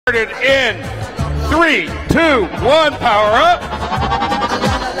In 3, 2, 1, power up.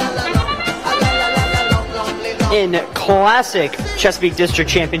 In classic Chesapeake District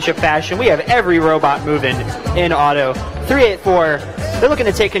Championship fashion, we have every robot moving in auto. 384, they're looking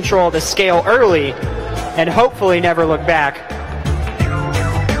to take control of the scale early and hopefully never look back.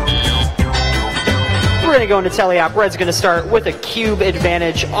 We're going to go into teleop. Red's going to start with a cube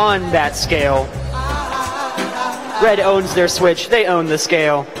advantage on that scale. Red owns their switch. They own the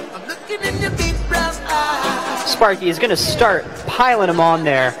scale. Sparky is going to start piling them on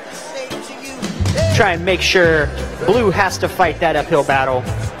there. Try and make sure Blue has to fight that uphill battle.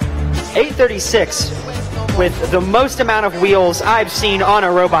 836 with the most amount of wheels I've seen on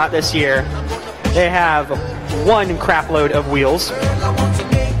a robot this year. They have one crap load of wheels.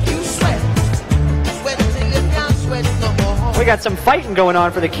 We got some fighting going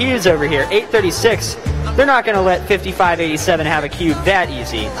on for the cubes over here. 836. They're not going to let 5587 have a cube that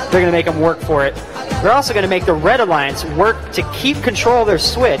easy. They're going to make them work for it. They're also going to make the Red Alliance work to keep control of their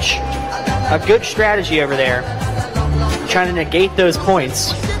switch. A good strategy over there. Trying to negate those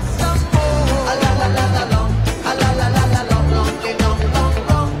points.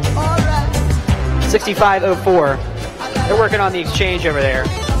 $65.04. They're working on the exchange over there.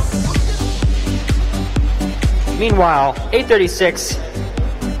 Meanwhile, 836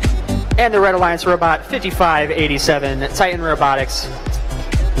 and the Red Alliance robot 5587, Titan Robotics.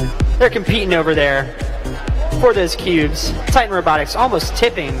 They're competing over there for those cubes. Titan Robotics almost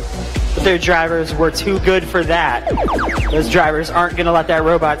tipping, but their drivers were too good for that. Those drivers aren't going to let that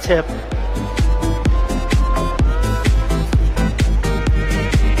robot tip.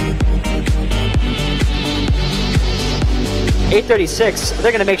 $836,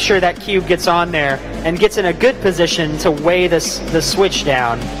 they're going to make sure that cube gets on there and gets in a good position to weigh the switch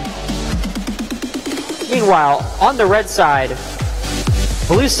down. Meanwhile, on the red side,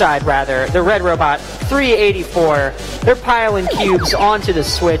 blue side rather, the red robot 384, they're piling cubes onto the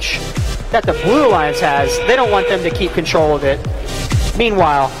switch that the Blue Alliance has. They don't want them to keep control of it.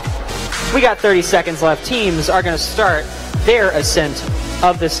 Meanwhile, we got 30 seconds left. Teams are going to start their ascent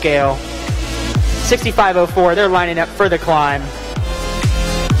of the scale. 6504, they're lining up for the climb.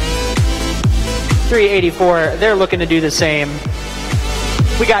 384, they're looking to do the same.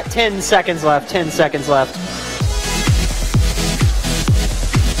 We got 10 seconds left, 10 seconds left.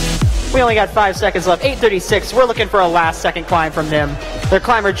 We only got 5 seconds left. 836, we're looking for a last second climb from them. Their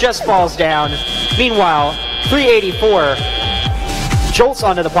climber just falls down. Meanwhile, 384 jolts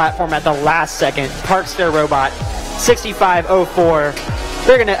onto the platform at the last second, parks their robot. 6504,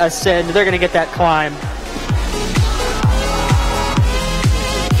 they're going to ascend, they're going to get that climb.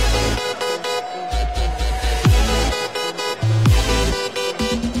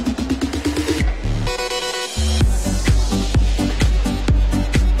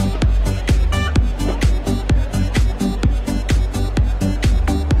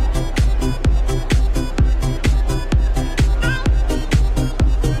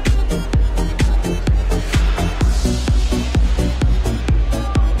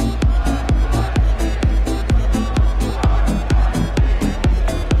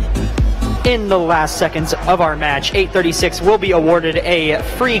 In the last seconds of our match, 836 will be awarded a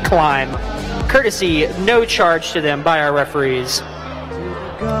free climb, courtesy no charge to them by our referees.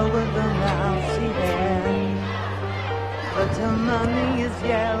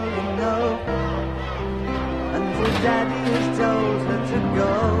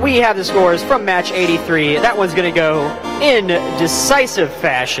 We have the scores from match 83. That one's going to go in decisive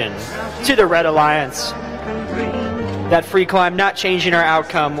fashion to the Red Alliance. That free climb not changing our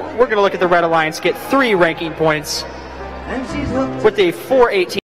outcome. We're going to look at the Red Alliance get 3 ranking points with a 418.